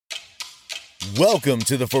Welcome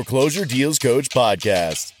to the Foreclosure Deals Coach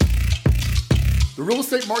podcast. The real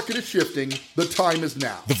estate market is shifting. The time is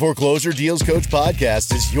now. The Foreclosure Deals Coach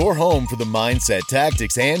podcast is your home for the mindset,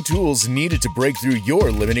 tactics, and tools needed to break through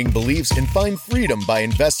your limiting beliefs and find freedom by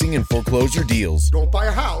investing in foreclosure deals. Don't buy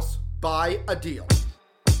a house, buy a deal.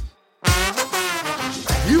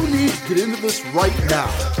 You need to get into this right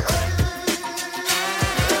now.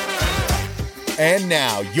 And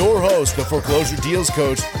now, your host, the Foreclosure Deals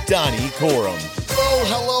Coach, Donnie Corum.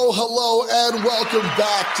 Hello, and welcome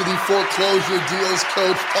back to the Foreclosure Deals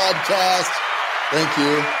Coach podcast.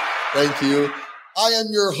 Thank you. I am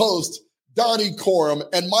your host, Donnie Corum,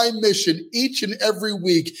 and my mission each and every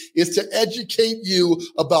week is to educate you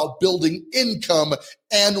about building income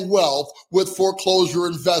and wealth with foreclosure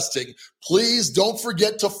investing. Please don't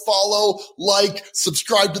forget to follow, like,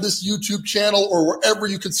 subscribe to this YouTube channel or wherever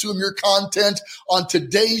you consume your content. On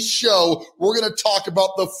today's show, we're going to talk about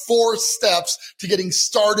the 4 steps to getting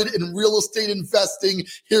started in real estate investing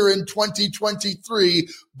here in 2023.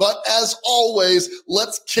 But as always,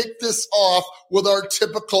 let's kick this off with our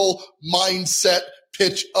typical mindset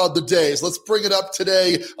pitch of the days. Let's bring it up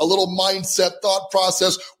today, a little mindset thought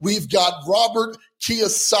process. We've got Robert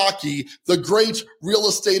Kiyosaki, the great real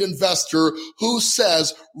estate investor, who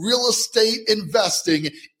says real estate investing,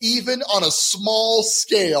 even on a small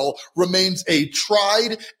scale, remains a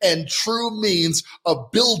tried and true means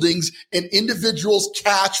of building an individual's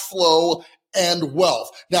cash flow and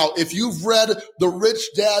wealth. Now, if you've read the Rich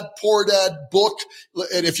Dad, Poor Dad book,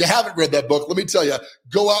 and if you haven't read that book, let me tell you,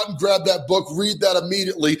 go out and grab that book, read that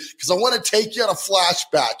immediately, because I want to take you on a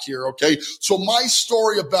flashback here, okay? So my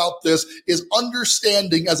story about this is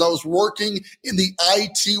understanding as I was working in the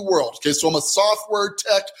IT world, okay? So I'm a software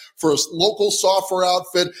tech for a local software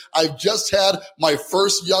outfit. I've just had my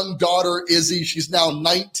first young daughter, Izzy. She's now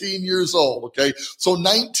 19 years old, okay? So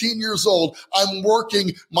 19 years old, I'm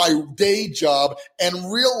working my day job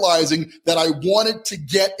and realizing that I wanted to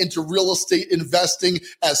get into real estate investing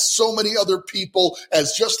as so many other people,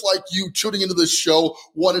 as just like you tuning into this show,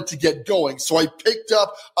 wanted to get going. So I picked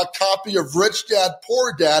up a copy of Rich Dad,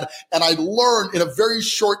 Poor Dad, and I learned in a very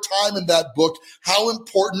short time in that book how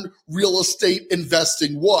important real estate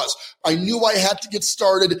investing was. I knew I had to get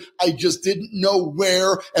started. I just didn't know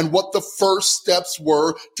where and what the first steps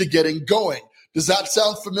were to getting going. Does that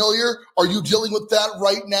sound familiar? Are you dealing with that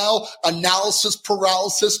right now? Analysis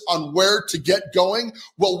paralysis on where to get going?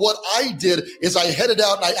 Well, what I did is I headed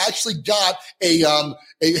out and I actually got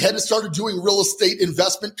started doing real estate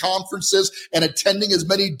investment conferences and attending as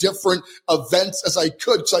many different events as I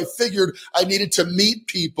could. So I figured I needed to meet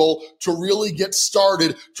people to really get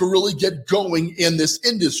started, to really get going in this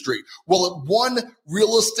industry. Well, at one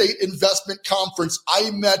real estate investment conference,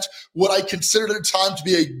 I met what I considered at the time to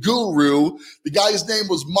be a guru. The guy's name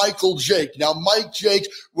was Michael Jake. Now, Mike Jake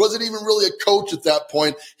wasn't even really a coach at that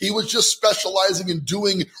point. He was just specializing in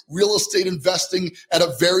doing real estate investing at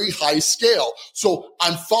a very high scale. So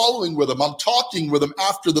I'm following with him. I'm talking with him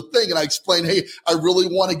after the thing. And I explained, hey, I really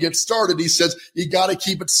want to get started. He says, you got to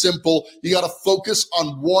keep it simple. You got to focus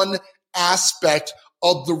on one aspect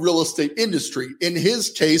of the real estate industry. In his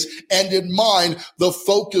case and in mine, the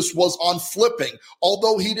focus was on flipping.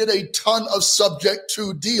 Although he did a ton of subject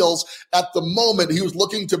to deals, at the moment, he was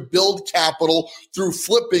looking to build capital through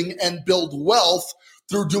flipping and build wealth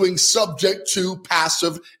through doing subject to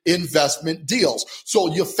passive investment deals.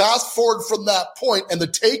 So you fast forward from that point, and the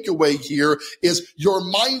takeaway here is your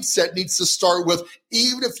mindset needs to start with,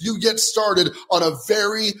 even if you get started on a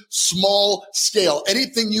very small scale,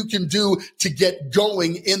 anything you can do to get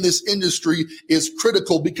going in this industry is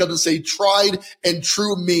critical because it's a tried and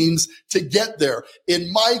true means to get there.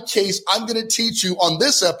 In my case, I'm going to teach you on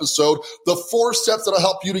this episode the 4 steps that'll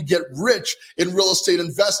help you to get rich in real estate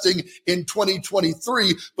investing in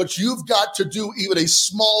 2023, but you've got to do even a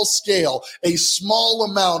small scale, a small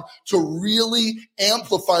amount to really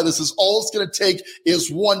amplify this. Is all it's going to take is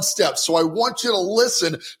 1 step. So I want you to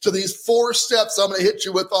listen to these 4 steps I'm going to hit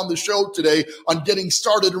you with on the show today on getting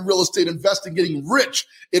started in real estate investing, getting rich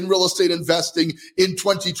in real estate investing in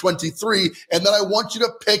 2023. And then I want you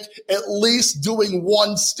to pick at least doing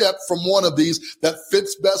 1 step from one of these that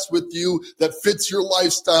fits best with you, that fits your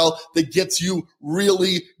lifestyle, that gets you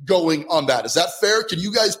really going on that. Is that fair? Can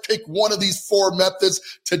you guys pick one of these 4 methods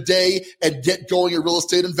today and get going in real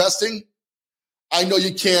estate investing? I know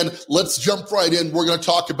you can. Let's jump right in. We're going to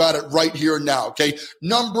talk about it right here and now, okay?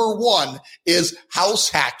 Number one is house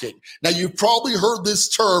hacking. Now, you've probably heard this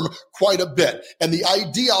term quite a bit. And the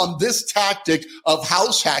idea on this tactic of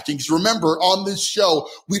house hacking, because remember, on this show,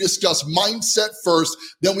 we discuss mindset first,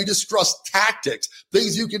 then we discuss tactics,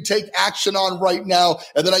 things you can take action on right now,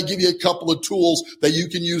 and then I give you a couple of tools that you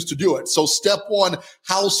can use to do it. So step one,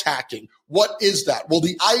 house hacking. What is that? Well,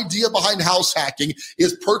 the idea behind house hacking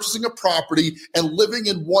is purchasing a property and living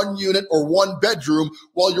in one unit or one bedroom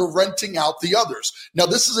while you're renting out the others. Now,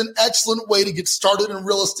 this is an excellent way to get started in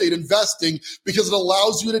real estate investing because it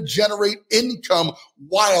allows you to generate income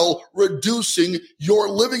while reducing your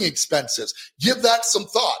living expenses. Give that some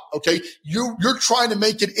thought, okay? You're trying to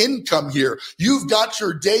make an income here. You've got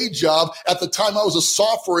your day job. At the time I was a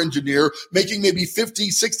software engineer making maybe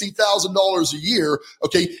 $50,000, $60,000 a year,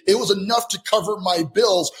 okay? It was enough to cover my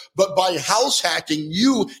bills, but by house hacking,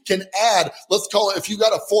 you can add, let's call it, if you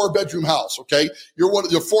got a 4-bedroom house, okay?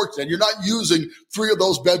 You're fortunate. You're not using 3 of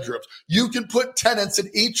those bedrooms. You can put tenants in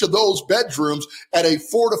each of those bedrooms at a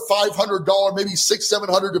 $400 to $500, maybe $600,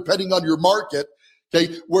 $700, depending on your market,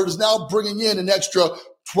 okay? Where it's now bringing in an extra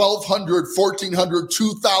 $1,200, $1,400,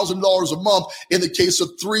 $2,000 a month. In the case of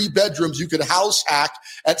 3 bedrooms, you could house hack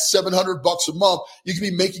at $700 a month. You can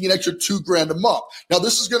be making an extra $2,000 a month. Now,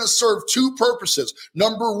 this is going to serve 2 purposes.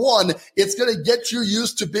 Number one, it's going to get you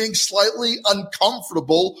used to being slightly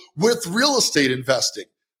uncomfortable with real estate investing.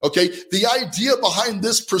 Okay. The idea behind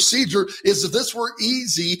this procedure is if this were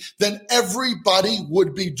easy, then everybody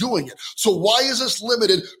would be doing it. So why is this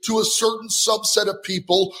limited to a certain subset of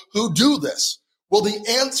people who do this? Well, the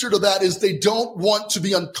answer to that is they don't want to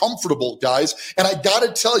be uncomfortable, guys. And I got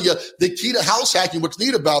to tell you, the key to house hacking, what's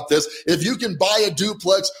neat about this, if you can buy a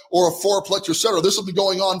duplex or a 4-plex, et cetera, this has been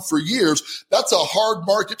going on for years. That's a hard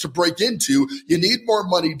market to break into. You need more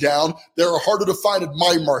money down. They're harder to find in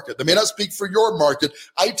my market. They may not speak for your market.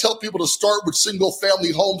 I tell people to start with single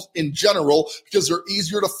family homes in general because they're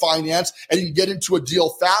easier to finance and you can get into a deal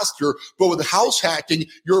faster. But with house hacking,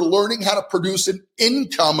 you're learning how to produce an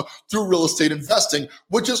income through real estate investing,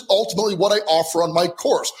 which is ultimately what I offer on my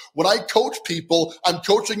course. When I coach people, I'm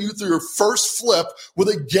coaching you through your first flip with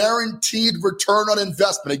a guaranteed return on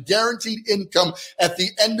investment, a guaranteed income at the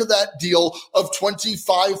end of that deal of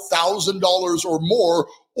 $25,000 or more,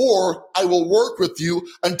 or I will work with you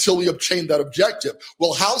until we obtain that objective.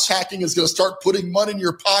 Well, house hacking is going to start putting money in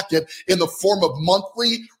your pocket in the form of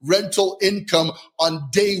monthly rental income on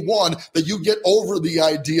day one that you get over the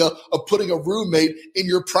idea of putting a roommate in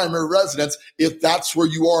your primary residence if that's where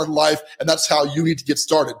you are in life and that's how you need to get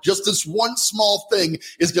started. Just this one small thing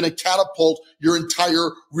is going to catapult your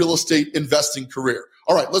entire real estate investing career.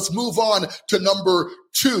 All right, let's move on to number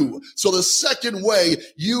 2. So the second way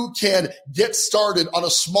you can get started on a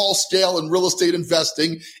small scale in real estate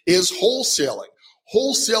investing is wholesaling.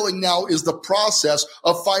 Wholesaling now is the process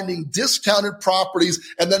of finding discounted properties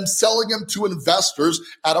and then selling them to investors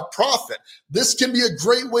at a profit. This can be a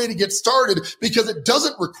great way to get started because it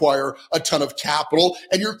doesn't require a ton of capital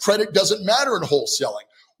and your credit doesn't matter in wholesaling.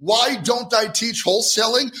 Why don't I teach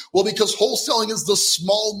wholesaling? Well, because wholesaling is the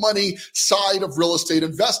small money side of real estate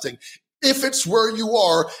investing. If it's where you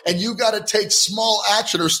are and you got to take small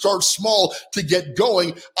action or start small to get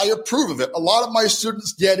going, I approve of it. A lot of my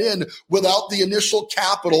students get in without the initial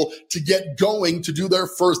capital to get going to do their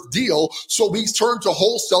first deal. So we turn to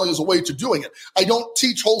wholesaling as a way to doing it. I don't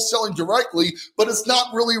teach wholesaling directly, but it's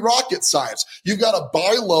not really rocket science. You've got to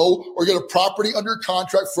buy low or get a property under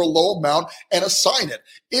contract for a low amount and assign it.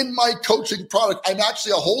 In my coaching product, I'm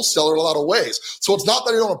actually a wholesaler in a lot of ways. So it's not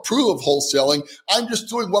that I don't approve of wholesaling. I'm just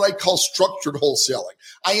doing what I call structured wholesaling.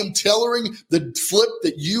 I am tailoring the flip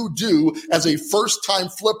that you do as a first-time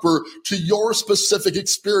flipper to your specific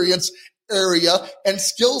experience, area, and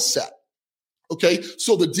skill set. Okay,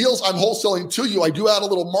 so the deals I'm wholesaling to you, I do add a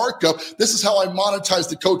little markup. This is how I monetize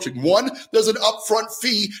the coaching. One, there's an upfront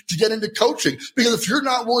fee to get into coaching because if you're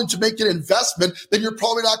not willing to make an investment, then you're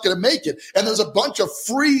probably not going to make it. And there's a bunch of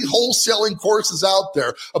free wholesaling courses out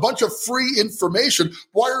there, a bunch of free information.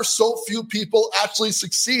 Why are so few people actually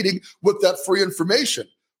succeeding with that free information?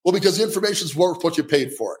 Well, because the information is worth what you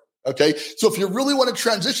paid for it. Okay. So if you really want to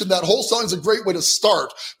transition, that wholesaling is a great way to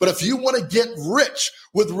start. But if you want to get rich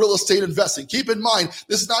with real estate investing, keep in mind,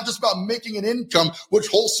 this is not just about making an income,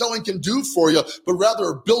 which wholesaling can do for you, but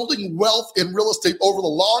rather building wealth in real estate over the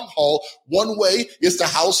long haul. One way is to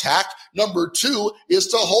house hack. Number 2 is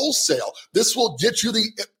to wholesale. This will get you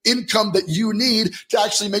the income that you need to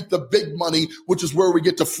actually make the big money, which is where we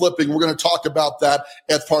get to flipping. We're going to talk about that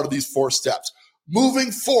as part of these 4 steps.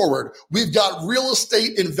 Moving forward, we've got real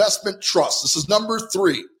estate investment trust. This is number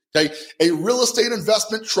 3. Okay, a real estate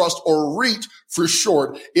investment trust, or REIT for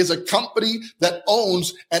short, is a company that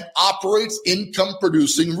owns and operates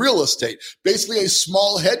income-producing real estate, basically a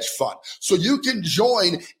small hedge fund. So you can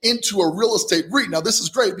join into a real estate REIT. Now, this is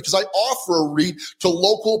great because I offer a REIT to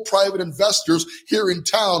local private investors here in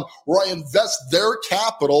town where I invest their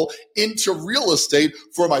capital into real estate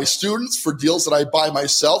for my students, for deals that I buy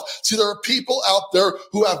myself. See, there are people out there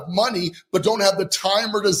who have money but don't have the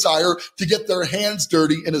time or desire to get their hands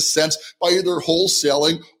dirty in a sense by either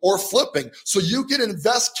wholesaling or flipping. So you can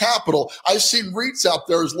invest capital. I've seen REITs out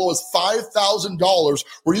there as low as $5,000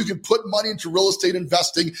 where you can put money into real estate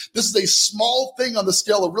investing. This is a small thing on the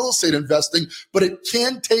scale of real estate investing, but it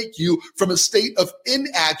can take you from a state of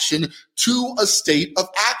inaction to a state of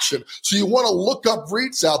action. So you want to look up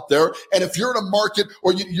REITs out there. And if you're in a market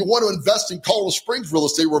or you want to invest in Colorado Springs real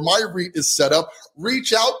estate where my REIT is set up,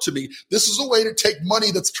 reach out to me. This is a way to take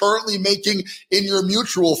money that's currently making in your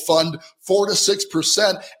mutual fund 4 to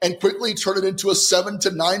 6% and quickly turn it into a 7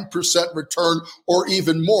 to 9% return or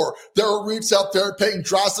even more. There are REITs out there paying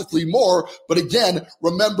drastically more, but again,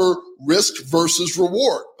 remember risk versus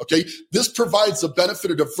reward. Okay. This provides the benefit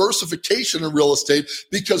of diversification in real estate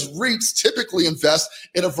because REITs typically invest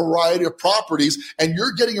in a variety of properties and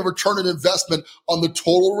you're getting a return on investment on the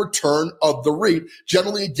total return of the REIT.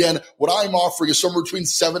 Generally, again, what I'm offering is somewhere between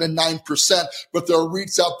 7 and 9%, but there are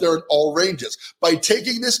REITs out there in all ranges. By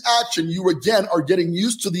taking this action, you again are getting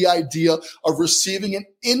used to the idea of receiving an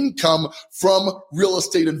income from real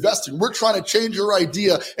estate investing. We're trying to change your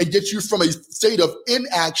idea and get you from a state of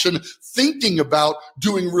inaction thinking about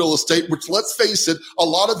doing real estate, which, let's face it, a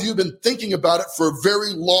lot of you have been thinking about it for a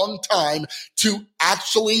very long time, to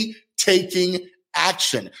actually taking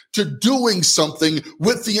action, to doing something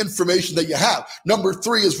with the information that you have. Number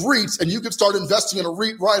 3 is REITs, and you can start investing in a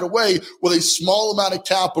REIT right away with a small amount of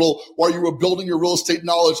capital while you are building your real estate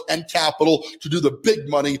knowledge and capital to do the big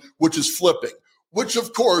money, which is flipping. Which,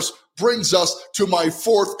 of course, brings us to my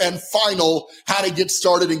 4th and final how to get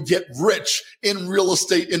started and get rich in real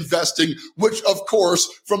estate investing, which, of course,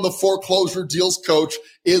 from the Foreclosure Deals Coach,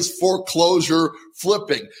 is foreclosure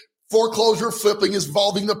flipping. Foreclosure flipping is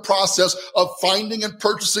involving the process of finding and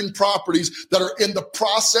purchasing properties that are in the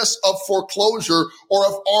process of foreclosure or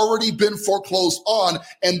have already been foreclosed on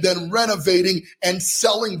and then renovating and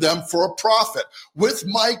selling them for a profit. With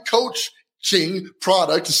my coaching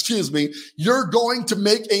product, you're going to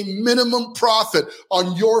make a minimum profit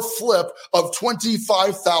on your flip of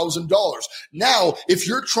 $25,000. Now, if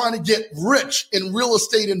you're trying to get rich in real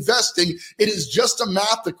estate investing, it is just a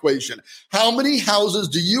math equation. How many houses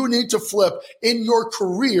do you need to flip in your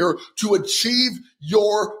career to achieve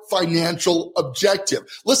your financial objective?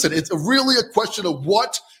 Listen, it's really a question of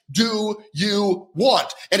what do you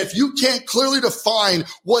want? And if you can't clearly define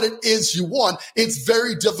what it is you want, it's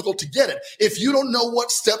very difficult to get it. If you don't know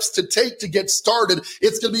what steps to take to get started,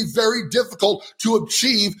 it's going to be very difficult to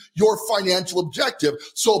achieve your financial objective.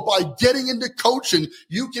 So by getting into coaching,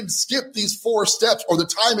 you can skip these 4 steps or the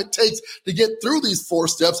time it takes to get through these 4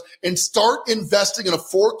 steps and start investing in a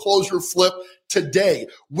foreclosure flip today.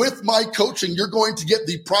 With my coaching, you're going to get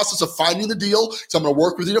the process of finding the deal. So I'm going to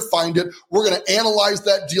work with you to find it. We're going to analyze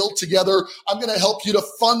that deal together. I'm going to help you to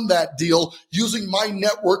fund that deal using my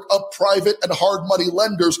network of private and hard money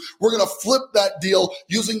lenders. We're going to flip that deal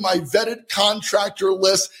using my vetted contractor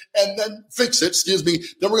list and then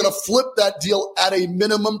Then we're going to flip that deal at a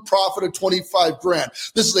minimum profit of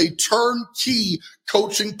 $25,000. This is a turnkey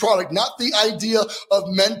coaching product, not the idea of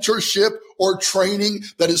mentorship or training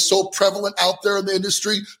that is so prevalent out there in the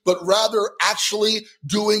industry, but rather actually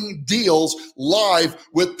doing deals live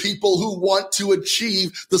with people who want to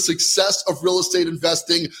achieve the success of real estate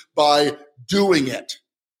investing by doing it.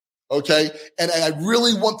 Okay. And I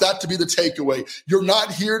really want that to be the takeaway. You're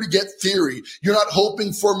not here to get theory. You're not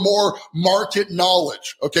hoping for more market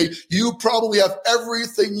knowledge. Okay. You probably have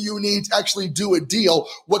everything you need to actually do a deal.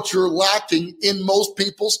 What you're lacking in most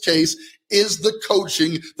people's case is the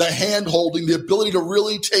coaching, the hand holding, the ability to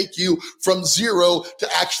really take you from zero to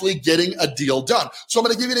actually getting a deal done. So I'm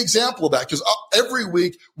going to give you an example of that because every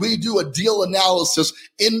week we do a deal analysis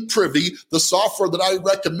in Privy, the software that I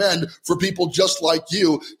recommend for people just like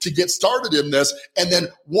you to get started in this. And then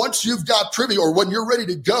once you've got Privy or when you're ready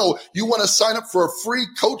to go, you want to sign up for a free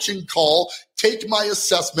coaching call, take my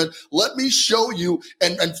assessment. Let me show you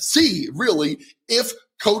and see really if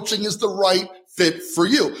coaching is the right fit for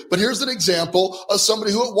you. But here's an example of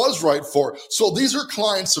somebody who it was right for. So these are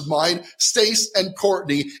clients of mine, Stace and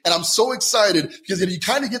Courtney, and I'm so excited because you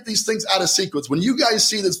kind of get these things out of sequence. When you guys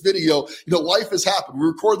see this video, life has happened. We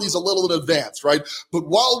record these a little in advance, right? But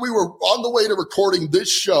while we were on the way to recording this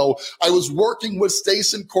show, I was working with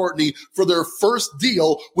Stace and Courtney for their first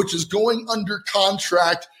deal, which is going under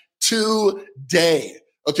contract today.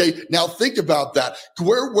 Okay, now think about that.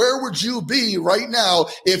 Where would you be right now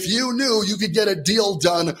if you knew you could get a deal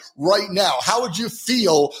done right now? How would you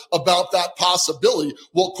feel about that possibility?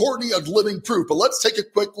 Well, Courtney is living proof, but let's take a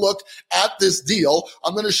quick look at this deal.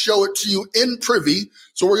 I'm going to show it to you in Privy.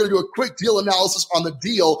 So we're going to do a quick deal analysis on the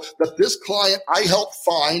deal that this client I helped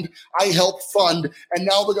find, I helped fund, and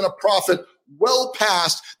now they're going to profit well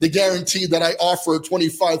past the guarantee that I offer of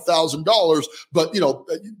 $25,000. But,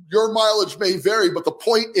 your mileage may vary, but the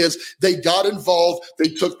point is they got involved. They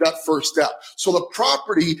took that first step. So the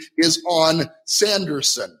property is on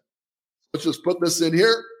Sanderson. Let's just put this in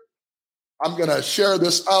here. I'm going to share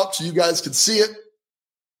this out so you guys can see it. Here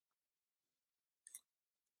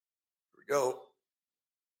we go.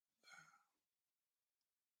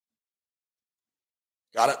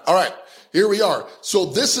 Got it? All right, here we are. So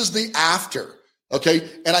this is the after, okay?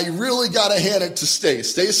 And I really got to hand it to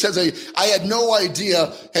Stace. Stace says, I had no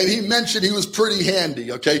idea, and he mentioned he was pretty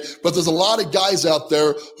handy, okay? But there's a lot of guys out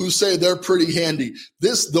there who say they're pretty handy.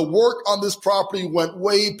 The work on this property went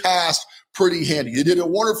way past pretty handy. He did a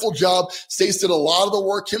wonderful job. Stace did a lot of the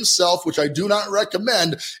work himself, which I do not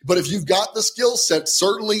recommend. But if you've got the skill set,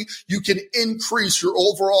 certainly you can increase your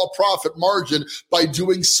overall profit margin by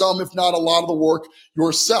doing some, if not a lot of the work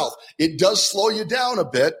yourself. It does slow you down a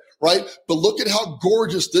bit, right? But look at how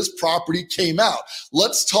gorgeous this property came out.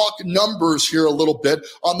 Let's talk numbers here a little bit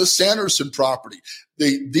on the Sanderson property.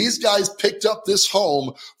 These guys picked up this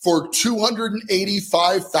home for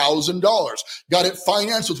 $285,000. Got it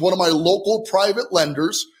financed with one of my local private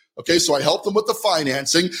lenders. Okay, so I helped them with the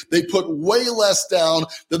financing. They put way less down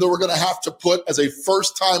than they were going to have to put as a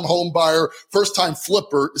first-time home buyer, first-time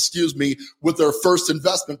flipper, with their first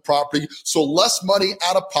investment property. So less money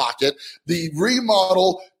out of pocket. The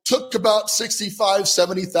remodel took about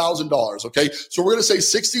 $65,000, $70,000. Okay, so we're going to say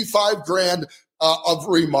 65 grand of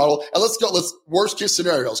remodel. And let's worst case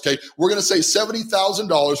scenarios. Okay. We're going to say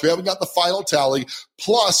 $70,000. We haven't got the final tally.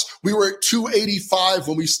 Plus we were at 285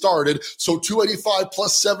 when we started. So 285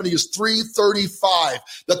 plus 70 is 335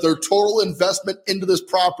 that their total investment into this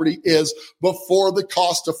property is before the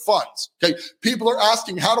cost of funds. Okay. People are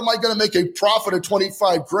asking, how am I going to make a profit of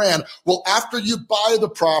 25 grand? Well, after you buy the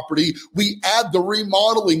property, we add the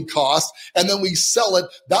remodeling cost and then we sell it.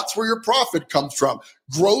 That's where your profit comes from.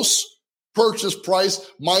 Gross purchase price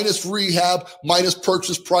minus rehab, minus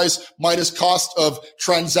purchase price, minus cost of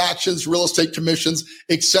transactions, real estate commissions,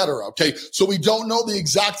 etc. Okay. So we don't know the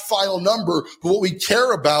exact final number, but what we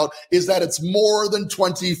care about is that it's more than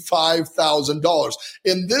 $25,000.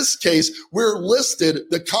 In this case, we're listed,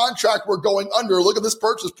 the contract we're going under, look at this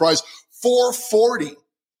purchase price, $440.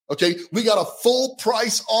 Okay, we got a full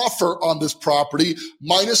price offer on this property,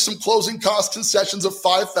 minus some closing cost concessions of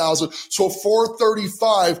 $5,000, so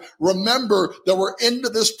 $435. Remember that we're into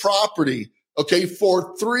this property, okay,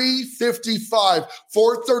 for $355.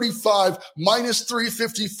 $435 minus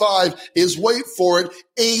 $355 is, wait for it,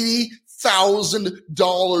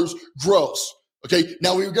 $80,000 gross. Okay,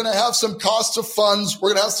 now we're going to have some costs of funds, we're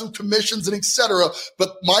going to have some commissions and etc.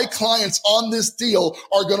 But my clients on this deal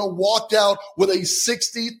are going to walk out with a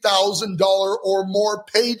 $60,000 or more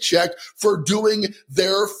paycheck for doing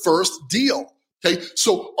their first deal. Okay,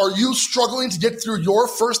 so are you struggling to get through your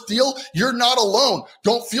first deal? You're not alone.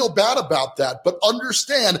 Don't feel bad about that, but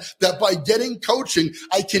understand that by getting coaching,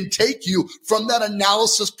 I can take you from that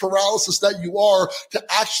analysis paralysis that you are to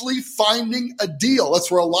actually finding a deal. That's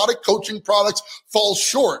where a lot of coaching products fall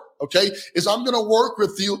short. Okay, is I'm going to work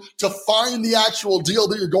with you to find the actual deal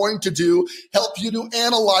that you're going to do, help you to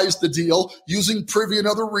analyze the deal using Privy and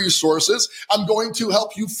other resources. I'm going to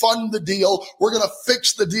help you fund the deal. We're going to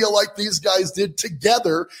fix the deal like these guys did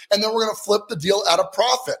together, and then we're going to flip the deal at a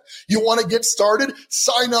profit. You want to get started?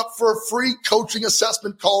 Sign up for a free coaching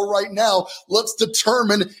assessment call right now. Let's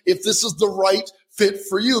determine if this is the right fit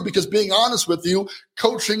for you, because being honest with you,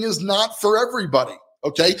 coaching is not for everybody.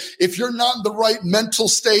 Okay. If you're not in the right mental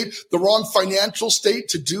state, the wrong financial state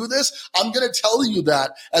to do this, I'm going to tell you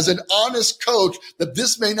that as an honest coach, that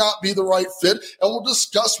this may not be the right fit. And we'll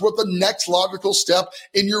discuss what the next logical step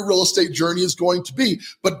in your real estate journey is going to be.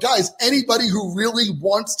 But guys, anybody who really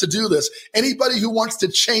wants to do this, anybody who wants to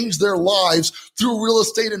change their lives through real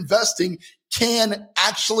estate investing, can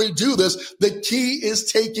actually do this. The key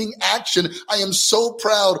is taking action. I am so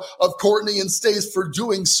proud of Courtney and Stace for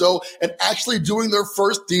doing so and actually doing their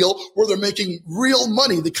first deal where they're making real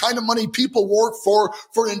money, the kind of money people work for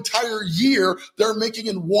an entire year. They're making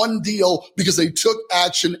in one deal because they took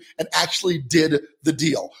action and actually did the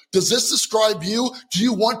deal. Does this describe you? Do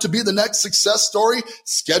you want to be the next success story?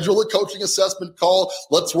 Schedule a coaching assessment call.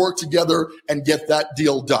 Let's work together and get that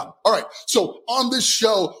deal done. All right. So on this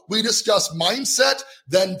show, we discuss mindset,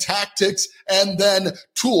 then tactics, and then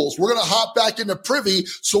tools. We're going to hop back into Privy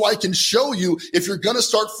so I can show you if you're going to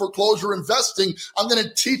start foreclosure investing, I'm going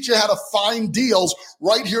to teach you how to find deals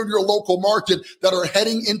right here in your local market that are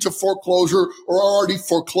heading into foreclosure or are already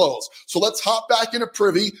foreclosed. So let's hop back into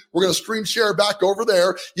Privy. We're going to screen share back over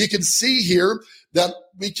there. You can see here that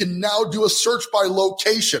we can now do a search by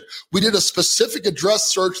location. We did a specific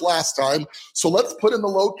address search last time. So let's put in the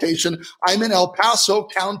location. I'm in El Paso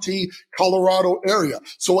County, Colorado area.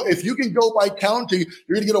 So if you can go by county,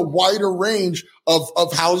 you're going to get a wider range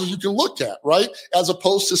of houses you can look at, right? As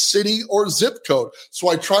opposed to city or zip code. So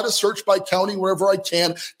I try to search by county wherever I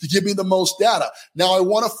can to give me the most data. Now I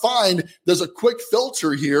want to find, there's a quick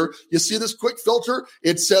filter here. You see this quick filter?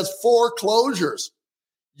 It says foreclosures.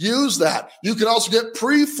 Use that. You can also get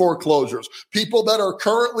pre-foreclosures, people that are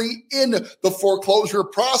currently in the foreclosure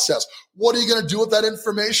process. What are you going to do with that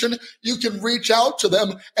information? You can reach out to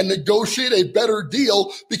them and negotiate a better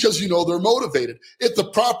deal because you know they're motivated. If the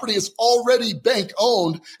property is already bank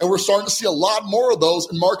owned, and we're starting to see a lot more of those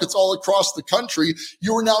in markets all across the country,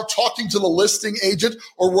 you are now talking to the listing agent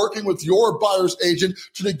or working with your buyer's agent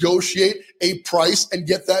to negotiate a price and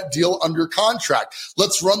get that deal under contract.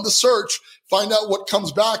 Let's run the search. Find out what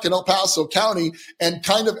comes back in El Paso County. And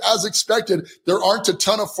kind of as expected, there aren't a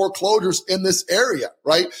ton of foreclosures in this area,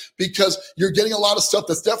 right? Because you're getting a lot of stuff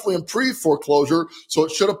that's definitely in pre-foreclosure. So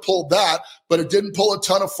it should have pulled that, but it didn't pull a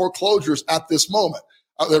ton of foreclosures at this moment.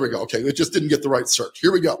 Oh, there we go. Okay. It just didn't get the right search.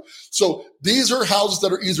 Here we go. So these are houses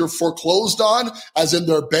that are either foreclosed on, as in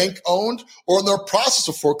they're bank owned, or in their process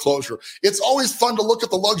of foreclosure. It's always fun to look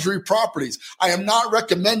at the luxury properties. I am not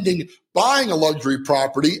recommending buying a luxury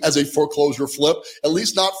property as a foreclosure flip, at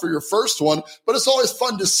least not for your first one, but it's always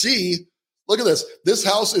fun to see. Look at this. This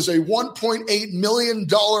house is a $1.8 million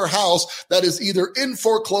house that is either in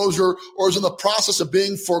foreclosure or is in the process of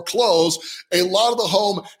being foreclosed. A lot of the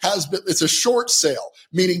home it's a short sale,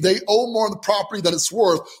 meaning they owe more on the property than it's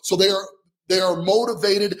worth. So they are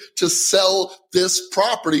motivated to sell this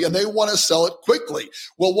property and they want to sell it quickly.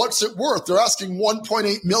 Well, what's it worth? They're asking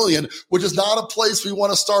 $1.8 million, which is not a place we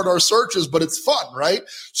want to start our searches, but it's fun, right?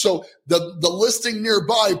 So the listing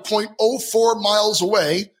nearby, 0.04 miles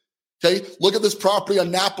away. Okay, look at this property on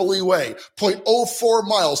Napoli Way, 0.04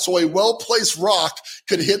 miles. So a well-placed rock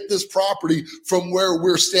could hit this property from where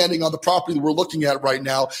we're standing on the property that we're looking at right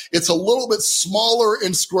now. It's a little bit smaller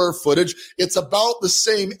in square footage. It's about the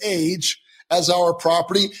same age as our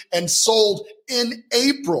property and sold in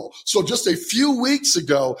April. So just a few weeks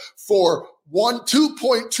ago for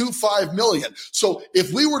 $2.25 million. So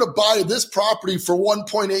if we were to buy this property for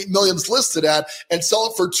 $1.8 million listed at and sell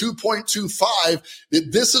it for $2.25,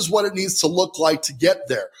 this is what it needs to look like to get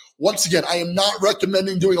there. Once again, I am not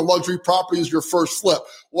recommending doing a luxury property as your first flip.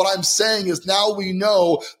 What I'm saying is now we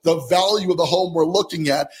know the value of the home we're looking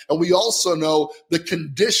at, and we also know the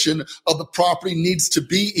condition of the property needs to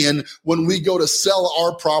be in when we go to sell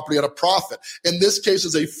our property at a profit. In this case,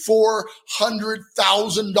 it's a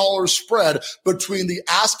 $400,000 spread between the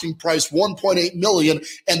asking price, $1.8 million,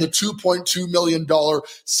 and the $2.2 million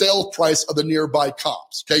sale price of the nearby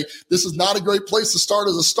comps. Okay, this is not a great place to start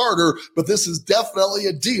as a starter, but this is definitely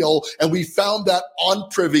a deal. And we found that on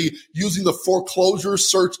Privy using the foreclosure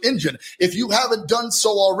search engine. If you haven't done so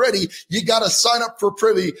already, you got to sign up for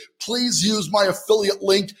Privy. Please use my affiliate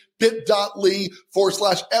link, bit.ly/FDC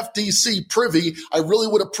Privy. I really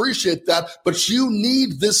would appreciate that, but you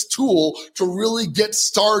need this tool to really get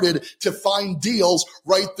started to find deals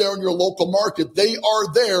right there in your local market. They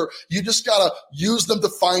are there. You just got to use them to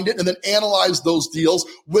find it and then analyze those deals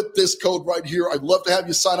with this code right here. I'd love to have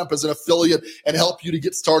you sign up as an affiliate and help you to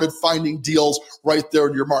get started finding deals right there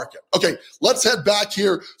in your market. Okay, let's head back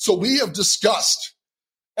here. So we have discussed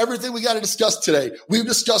everything we got to discuss today. We've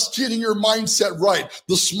discussed getting your mindset right,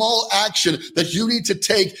 the small action that you need to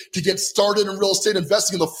take to get started in real estate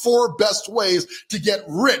investing, and the 4 best ways to get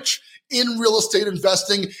rich in real estate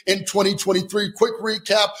investing in 2023. Quick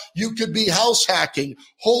recap. You could be house hacking,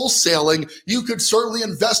 wholesaling. You could certainly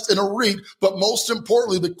invest in a REIT, but most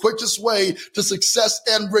importantly, the quickest way to success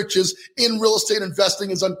and riches in real estate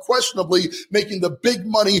investing is unquestionably making the big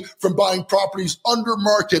money from buying properties under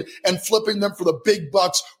market and flipping them for the big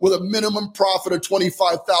bucks with a minimum profit of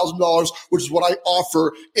 $25,000, which is what I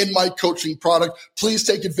offer in my coaching product. Please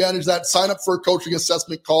take advantage of that. Sign up for a coaching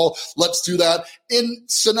assessment call. Let's do that. In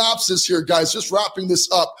synopsis here, guys, just wrapping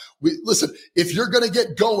this up. Listen, if you're going to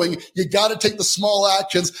get going, you got to take the small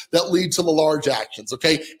actions that lead to the large actions,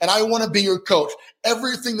 okay? And I want to be your coach.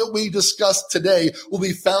 Everything that we discussed today will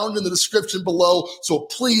be found in the description below. So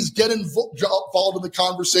please get involved in the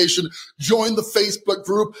conversation. Join the Facebook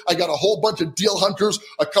group. I got a whole bunch of deal hunters,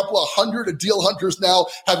 a couple of hundred of deal hunters now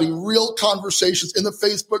having real conversations in the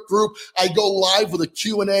Facebook group. I go live with a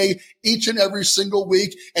Q&A each and every single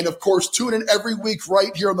week. And of course, tune in every week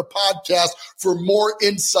right here on the podcast for more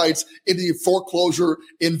insights into the foreclosure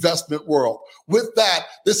investment world. With that,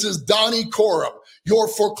 this is Donnie Corum, your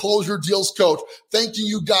foreclosure deals coach. Thanking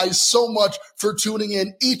you guys so much for tuning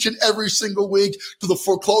in each and every single week to the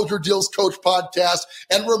Foreclosure Deals Coach podcast,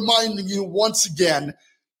 and reminding you once again,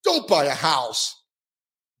 don't buy a house,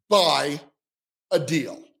 buy a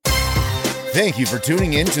deal. Thank you for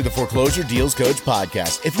tuning in to the Foreclosure Deals Coach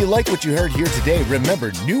podcast. If you like what you heard here today,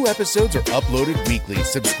 remember, new episodes are uploaded weekly.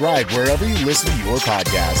 Subscribe wherever you listen to your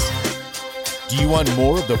podcasts. Do you want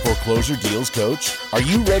more of the Foreclosure Deals Coach? Are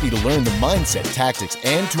you ready to learn the mindset, tactics,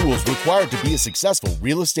 and tools required to be a successful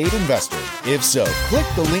real estate investor? If so, click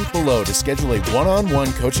the link below to schedule a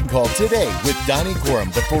one-on-one coaching call today with Donnie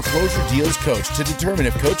Corum, the Foreclosure Deals Coach, to determine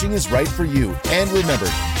if coaching is right for you. And remember,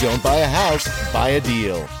 don't buy a house, buy a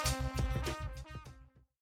deal.